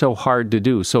seems so hard to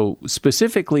do. So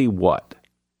specifically what?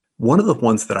 One of the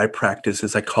ones that I practice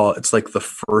is it's like the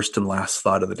first and last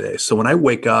thought of the day. So when I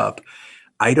wake up,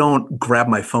 I don't grab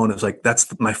my phone as like, that's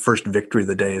my first victory of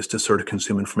the day, is to sort of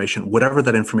consume information, whatever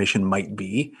that information might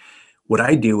be. What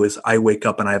I do is I wake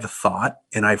up and I have a thought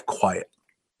and I have quiet.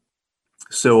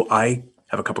 So I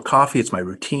have a cup of coffee, it's my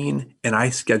routine, and I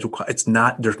schedule,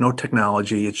 there's no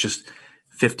technology, it's just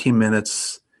 15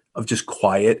 minutes of just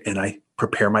quiet, and I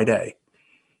prepare my day.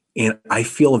 And I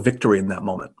feel a victory in that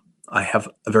moment. I have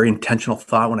a very intentional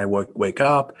thought when I wake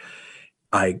up.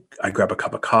 I grab a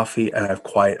cup of coffee and I have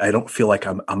quiet. I don't feel like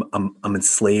I'm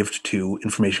enslaved to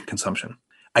information consumption.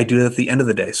 I do that at the end of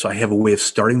the day. So I have a way of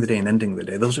starting the day and ending the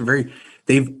day. Those are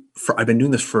I've been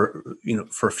doing this for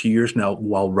a few years now,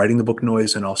 while writing the book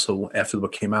Noise and also after the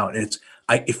book came out. And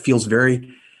it feels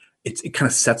it kind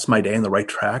of sets my day on the right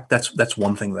track. That's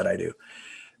one thing that I do.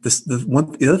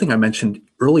 The other thing I mentioned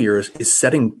earlier is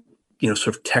setting, sort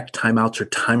of tech timeouts or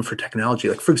time for technology.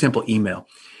 Like, for example, email.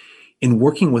 In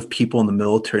working with people in the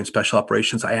military and special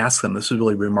operations, I ask them, this is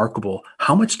really remarkable,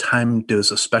 how much time does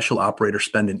a special operator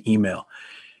spend in email?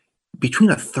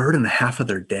 Between a third and a half of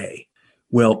their day.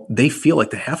 Well, they feel like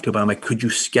they have to, but I'm like, could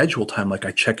you schedule time? Like,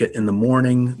 I check it in the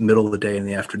morning, middle of the day, and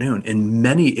the afternoon. And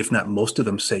many, if not most of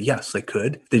them, say yes, they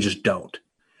could. They just don't.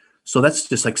 So that's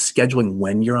just like scheduling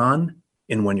when you're on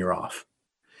and when you're off.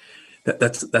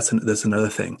 That's another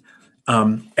thing.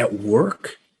 At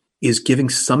work is giving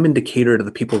some indicator to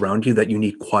the people around you that you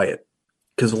need quiet.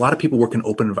 Because a lot of people work in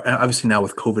open, obviously now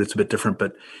with COVID, it's a bit different,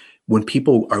 but when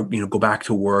people are, go back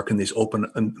to work in these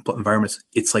open environments,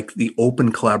 it's like the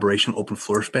open collaboration, open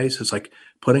floor space. It's like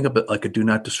putting up like a do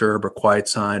not disturb or quiet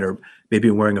sign, or maybe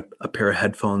wearing a pair of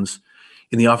headphones.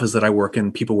 In the office that I work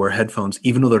in, people wear headphones,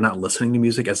 even though they're not listening to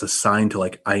music, as a sign to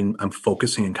like, I'm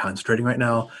focusing and concentrating right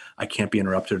now. I can't be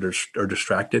interrupted or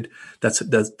distracted. That's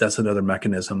another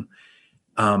mechanism.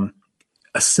 A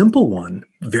simple one,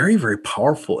 very, very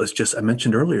powerful, is just, I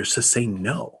mentioned earlier, is to say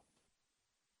no,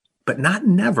 but not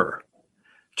never,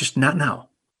 just not now.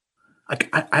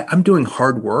 I'm doing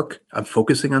hard work. I'm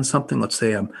focusing on something. Let's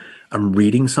say I'm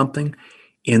reading something,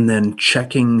 and then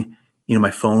checking, my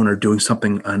phone or doing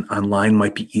something online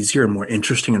might be easier and more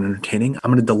interesting and entertaining.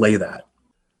 I'm going to delay that.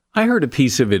 I heard a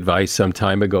piece of advice some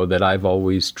time ago that I've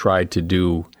always tried to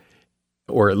do,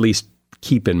 or at least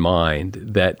keep in mind,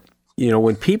 that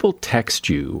when people text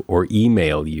you or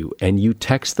email you and you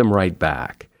text them right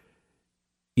back,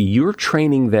 you're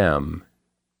training them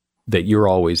that you're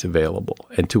always available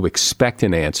and to expect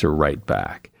an answer right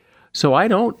back. So I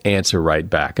don't answer right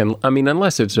back. And I mean,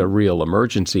 unless it's a real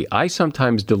emergency, I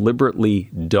sometimes deliberately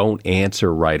don't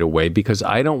answer right away because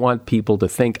I don't want people to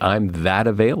think I'm that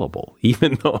available,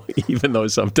 even though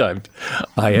sometimes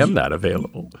I am that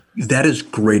available. That is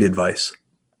great advice.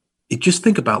 Just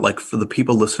think about, like, for the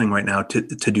people listening right now to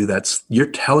do that, you're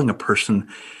telling a person,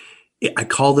 I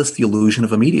call this the illusion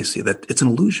of immediacy, that it's an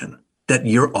illusion, that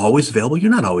you're always available.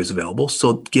 You're not always available.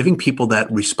 So giving people that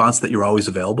response that you're always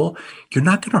available, you're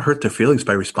not going to hurt their feelings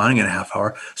by responding in a half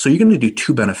hour. So you're going to do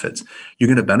two benefits. You're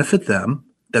going to benefit them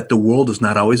that the world is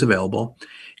not always available,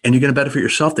 and you're going to benefit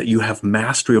yourself that you have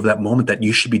mastery over that moment that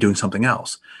you should be doing something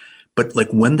else. But like,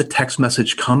 when the text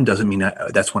message comes doesn't mean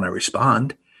that's when I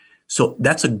respond. So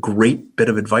that's a great bit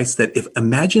of advice, that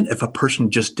imagine if a person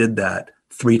just did that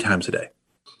 3 times a day.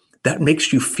 That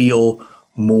makes you feel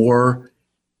more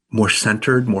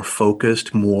centered, more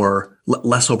focused,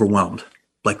 less overwhelmed.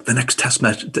 Like, the next text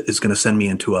message is going to send me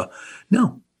into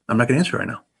no, I'm not going to answer right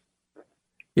now.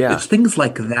 Yeah. It's things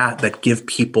like that give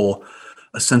people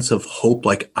a sense of hope.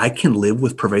 Like, I can live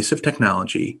with pervasive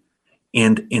technology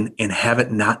and have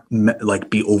it not like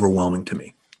be overwhelming to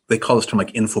me. They call this term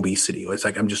like infobesity. It's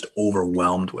like, I'm just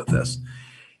overwhelmed with this.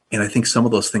 And I think some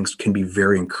of those things can be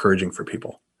very encouraging for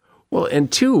people. Well,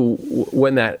 and two,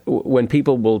 when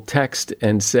people will text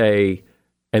and say,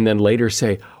 and then later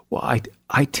say, well,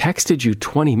 I texted you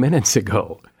 20 minutes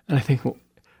ago. And I think, well,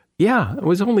 yeah, it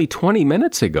was only 20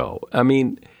 minutes ago. I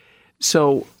mean,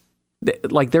 so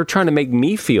like, they're trying to make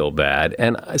me feel bad.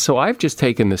 And so I've just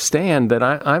taken the stand that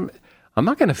I'm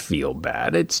not going to feel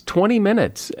bad. It's 20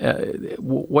 minutes.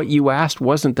 What you asked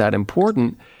wasn't that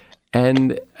important,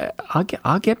 and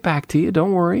I'll get back to you.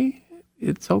 Don't worry.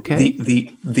 It's okay.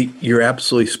 You're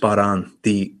absolutely spot on.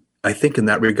 I think in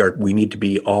that regard, we need to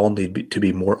be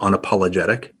more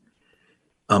unapologetic.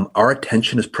 Our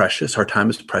attention is precious. Our time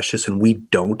is precious, and we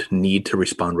don't need to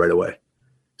respond right away.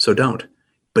 So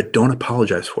but don't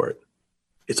apologize for it.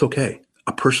 It's okay.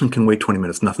 A person can wait 20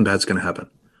 minutes. Nothing bad's going to happen.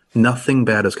 Nothing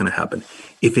bad is going to happen.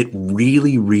 If it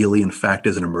really, really, in fact,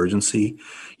 is an emergency,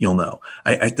 you'll know.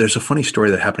 There's a funny story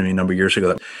that happened to me a number of years ago.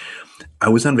 That I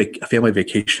was on a family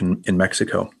vacation in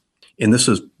Mexico, and this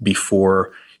was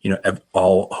before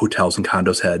all hotels and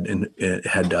condos had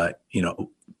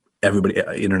everybody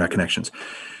internet connections.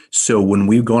 So when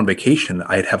we go on vacation,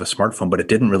 I'd have a smartphone, but it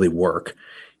didn't really work.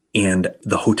 And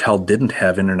the hotel didn't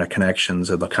have internet connections,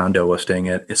 or the condo I was staying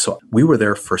at. So we were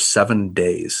there for 7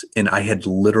 days, and I had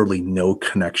literally no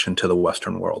connection to the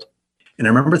Western world. And I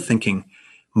remember thinking,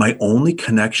 my only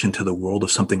connection to the world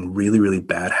if something really, really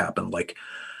bad happened, like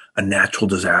a natural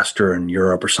disaster in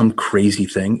Europe or some crazy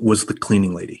thing, was the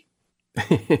cleaning lady.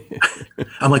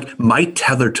 I'm like, my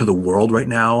tether to the world right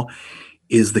now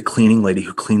is the cleaning lady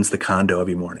who cleans the condo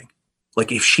every morning.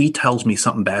 Like, if she tells me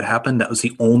something bad happened, that was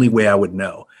the only way I would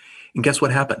know. And guess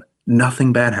what happened?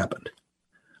 Nothing bad happened.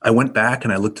 I went back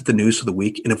and I looked at the news for the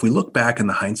week. And if we look back in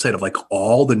the hindsight of like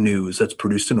all the news that's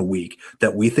produced in a week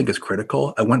that we think is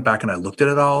critical, I went back and I looked at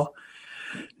it all.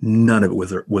 None of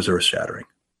it was earth shattering.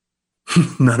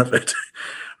 None of it.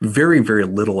 Very, very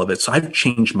little of it. So I've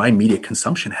changed my media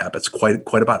consumption habits quite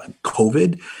about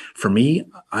COVID. For me,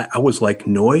 I was like,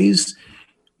 noise,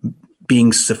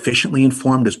 being sufficiently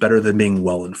informed is better than being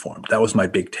well informed. That was my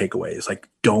big takeaway. It's like,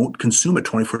 don't consume it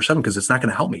 24/7 because it's not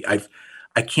going to help me.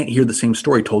 I can't hear the same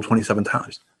story told 27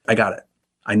 times. I got it.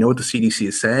 I know what the CDC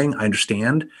is saying. I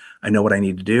understand. I know what I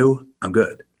need to do. I'm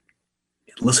good.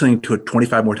 Listening to it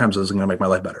 25 more times isn't going to make my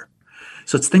life better.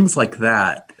 So it's things like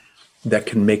that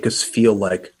can make us feel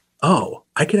like, oh,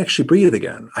 I can actually breathe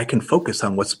again. I can focus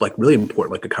on what's like really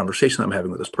important, like a conversation I'm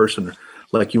having with this person,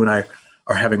 like you and I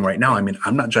are having right now. I mean,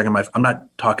 I'm not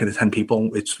talking to 10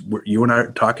 people. It's you and I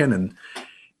are talking,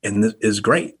 and this is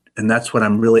great. And that's what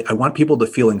I want people to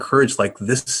feel encouraged. Like,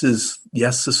 this is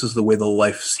the way the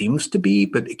life seems to be,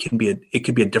 but it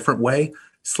could be a different way,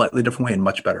 slightly different way, and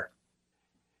much better.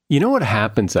 You know what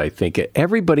happens, I think?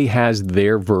 Everybody has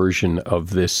their version of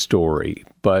this story,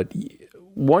 but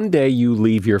one day you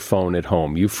leave your phone at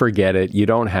home. You forget it. You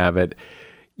don't have it.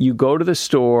 You go to the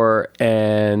store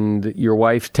and your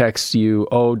wife texts you,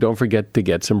 oh, don't forget to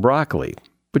get some broccoli.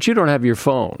 But you don't have your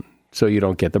phone, so you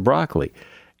don't get the broccoli.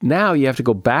 Now you have to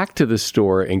go back to the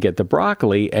store and get the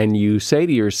broccoli, and you say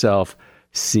to yourself,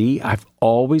 see, I've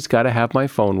always got to have my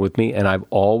phone with me, and I've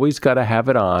always got to have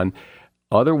it on.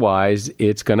 Otherwise,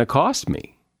 it's going to cost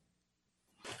me.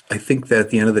 I think that at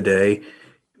the end of the day,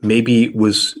 maybe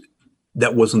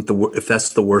if that's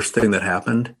the worst thing that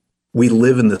happened, we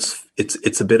live in this,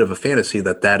 it's a bit of a fantasy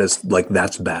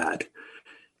that's bad.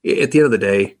 At the end of the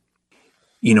day,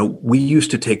 we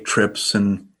used to take trips,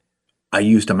 and I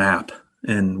used a map,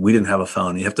 and we didn't have a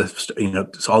phone. You have to,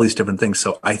 it's all these different things.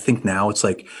 So I think now it's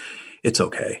like, it's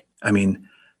okay. I mean,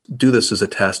 do this as a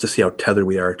test to see how tethered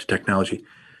we are to technology.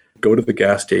 Go to the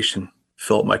gas station,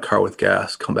 fill up my car with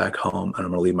gas, come back home, and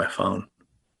I'm going to leave my phone.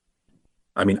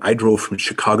 I mean, I drove from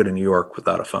Chicago to New York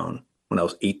without a phone when I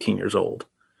was 18 years old.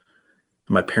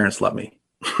 My parents let me.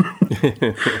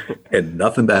 And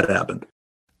nothing bad happened.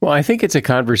 Well, I think it's a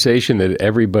conversation that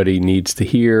everybody needs to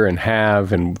hear and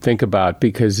have and think about,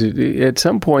 because at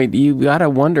some point you got to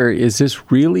wonder, is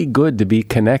this really good to be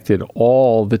connected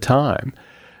all the time?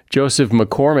 Joseph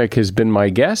McCormick has been my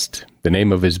guest. The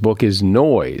name of his book is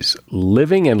Noise,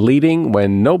 Living and Leading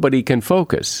When Nobody Can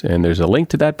Focus. And there's a link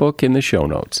to that book in the show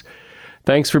notes.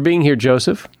 Thanks for being here,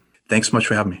 Joseph. Thanks so much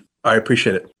for having me. I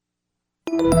appreciate it.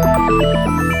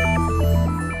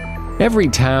 Every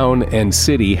town and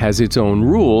city has its own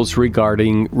rules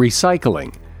regarding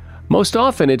recycling. Most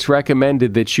often it's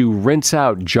recommended that you rinse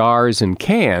out jars and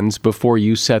cans before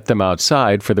you set them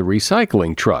outside for the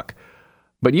recycling truck.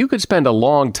 But you could spend a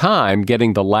long time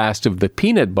getting the last of the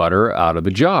peanut butter out of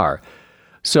the jar.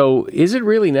 So is it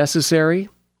really necessary?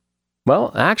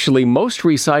 Well, actually, most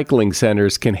recycling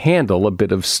centers can handle a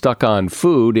bit of stuck-on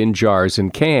food in jars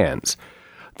and cans.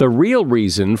 The real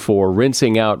reason for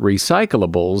rinsing out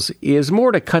recyclables is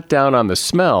more to cut down on the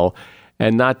smell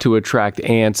and not to attract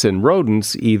ants and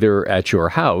rodents either at your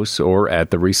house or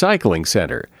at the recycling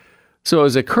center. So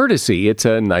as a courtesy, it's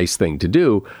a nice thing to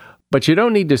do, but you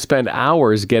don't need to spend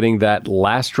hours getting that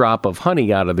last drop of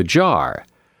honey out of the jar.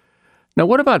 Now,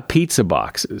 what about pizza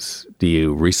boxes? Do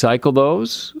you recycle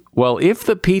those? Well, if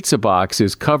the pizza box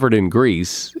is covered in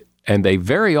grease, and they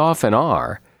very often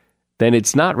are, then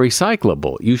it's not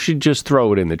recyclable. You should just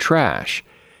throw it in the trash.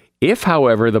 If,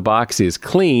 however, the box is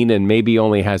clean and maybe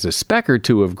only has a speck or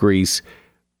two of grease,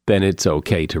 then it's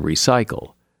okay to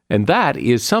recycle. And that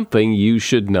is something you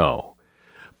should know.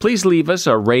 Please leave us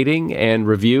a rating and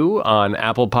review on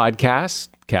Apple Podcasts,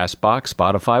 CastBox,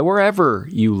 Spotify, wherever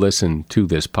you listen to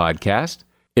this podcast.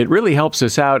 It really helps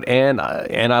us out, and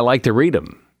I like to read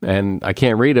them. And I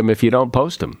can't read them if you don't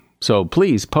post them. So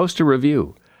please post a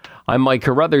review. I'm Mike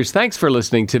Carruthers. Thanks for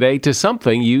listening today to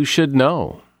Something You Should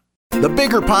Know. The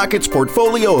Bigger Pockets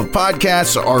portfolio of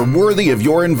podcasts are worthy of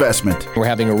your investment. We're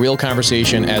having a real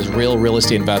conversation as real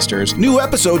estate investors. New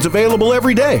episodes available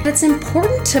every day. It's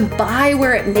important to buy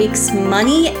where it makes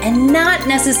money and not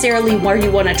necessarily where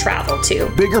you want to travel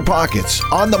to. Bigger Pockets,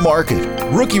 On the Market,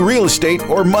 Rookie Real Estate,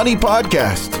 or Money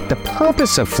Podcast. The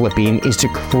purpose of flipping is to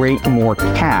create more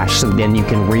cash so then you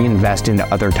can reinvest into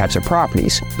other types of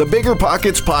properties. The Bigger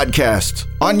Pockets Podcast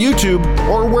on YouTube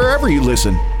or wherever you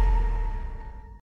listen.